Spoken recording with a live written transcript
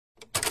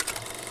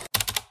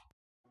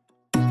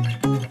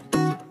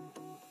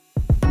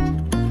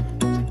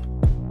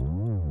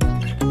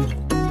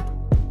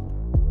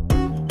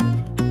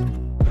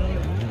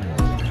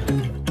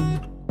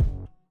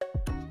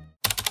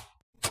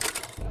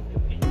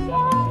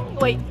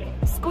Wait,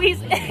 squeeze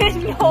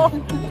in,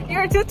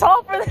 you're too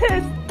tall for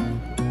this.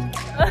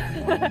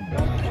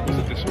 Was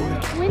it this one?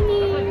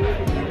 Winnie.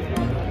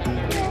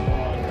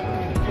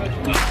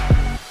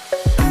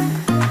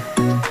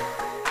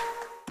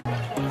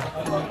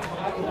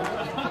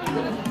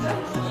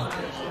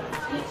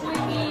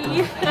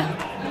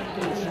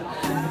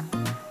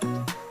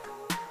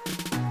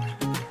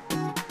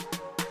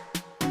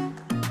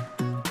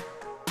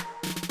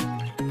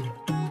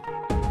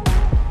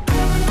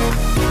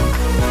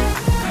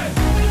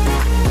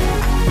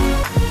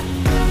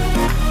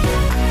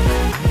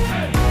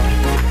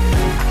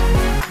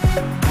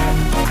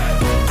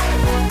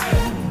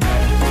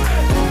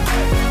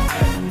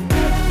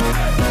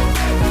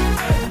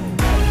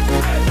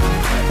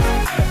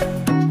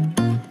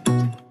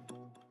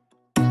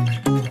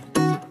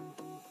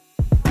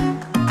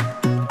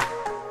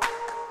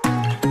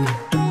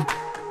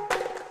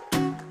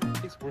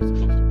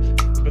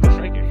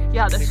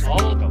 Yeah, that's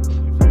all of them.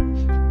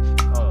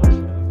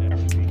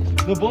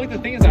 No, but like the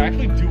thing is, I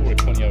actually do work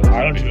 20 hours.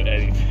 I don't do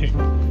anything.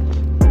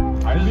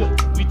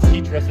 We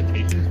teach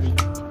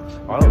recitations.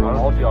 I don't know.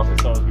 All the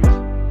office hours we.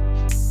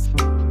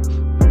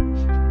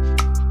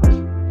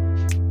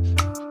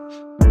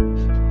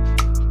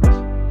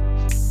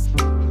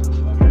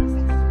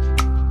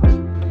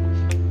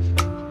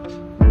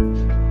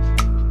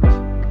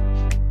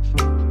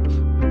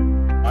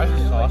 Why is the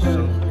sauce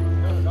so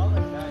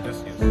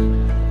viscous?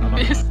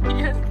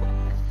 yes.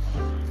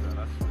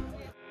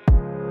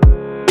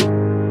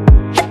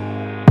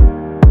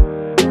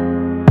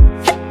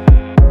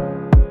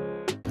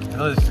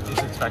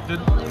 It's expected,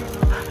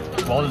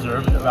 well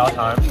deserved, about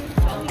time.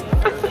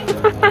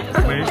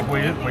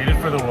 waited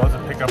for the world to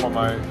pick up on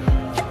my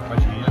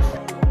genius.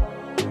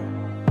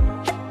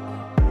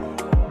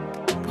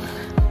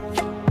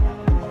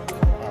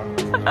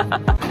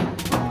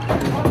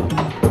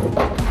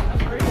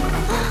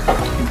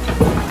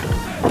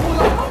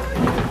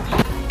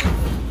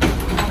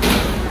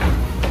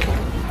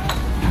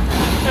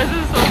 This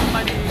is so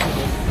funny.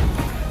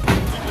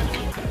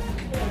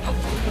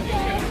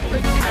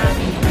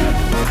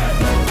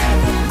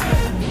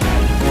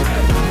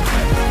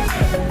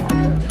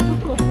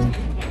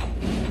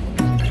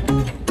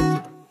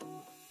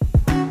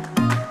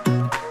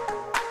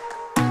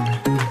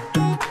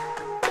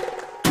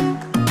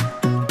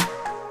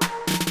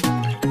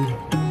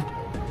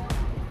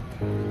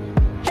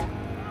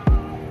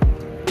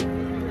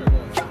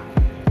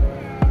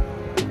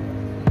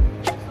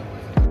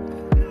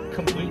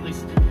 Completely.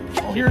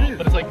 Oh, here it is.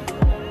 But it's like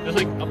there's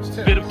like a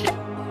bit of.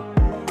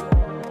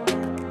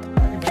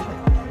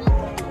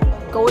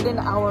 Golden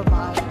hour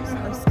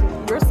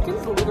vibes. Your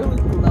skin's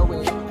literally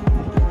glowing.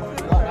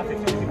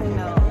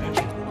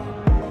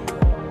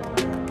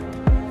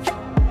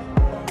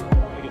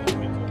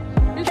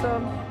 I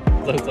know.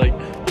 So it's like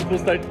people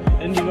start,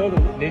 and you know the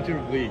nature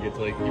of League. It's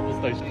like people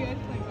start.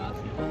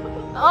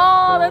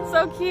 Oh, that's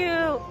so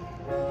cute.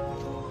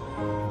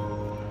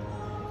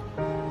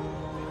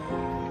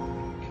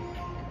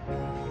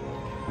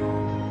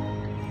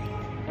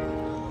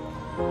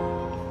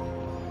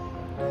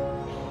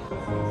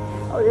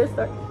 Oh, you're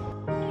stuck.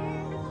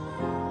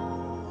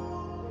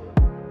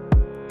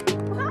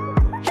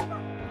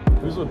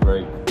 Whose would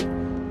break?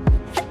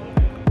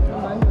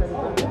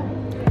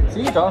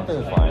 See, Jonathan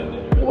is fine.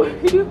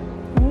 Where'd you?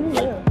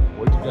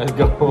 Where'd you guys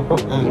go?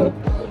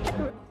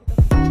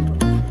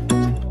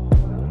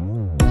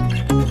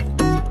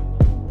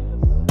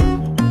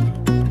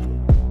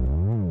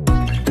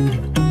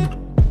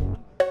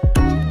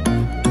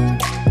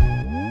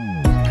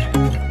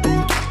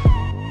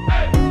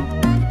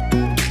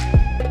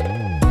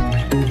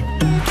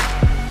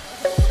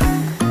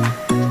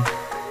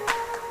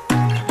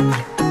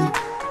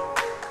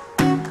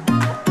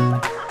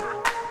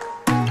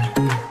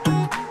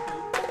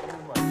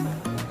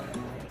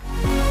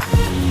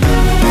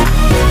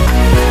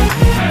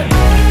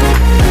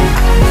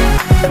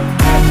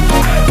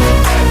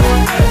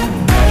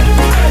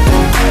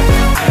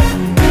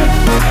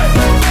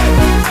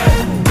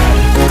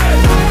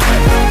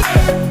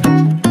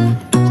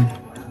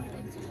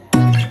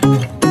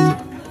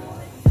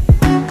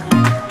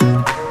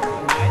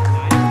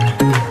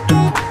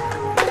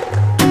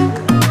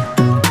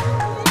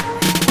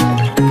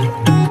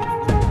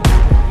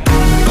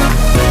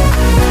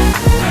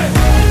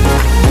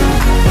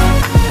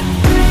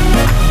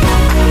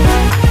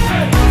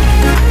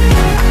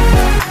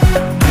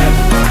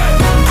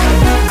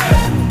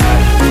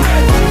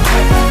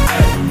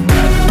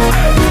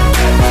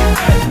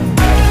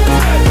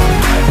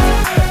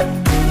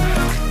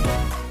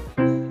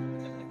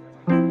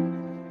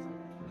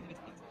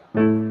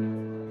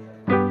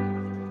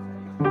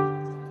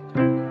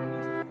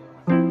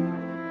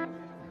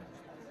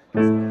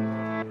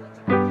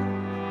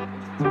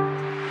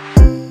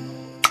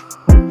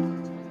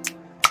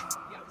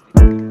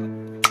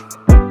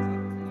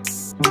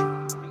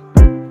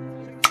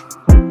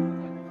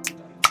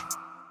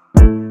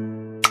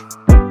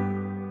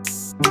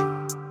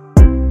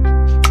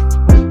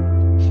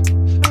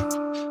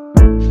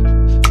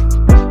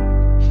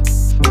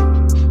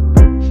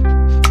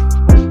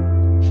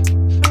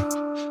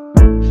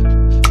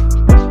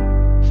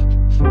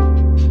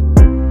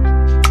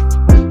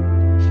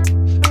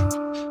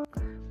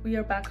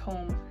 back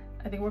home.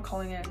 I think we're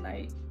calling it a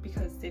night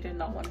because they did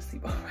not want to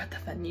sleep over at the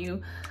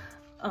venue.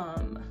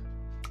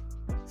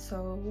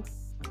 So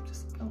I'm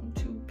just going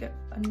to get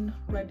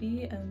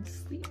ready and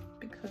sleep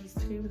because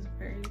today was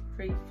very,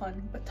 very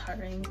fun but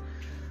tiring.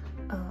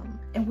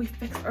 And we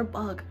fixed our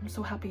bug. I'm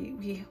so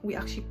happy we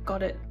actually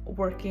got it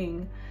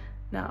working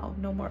now.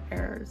 No more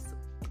errors.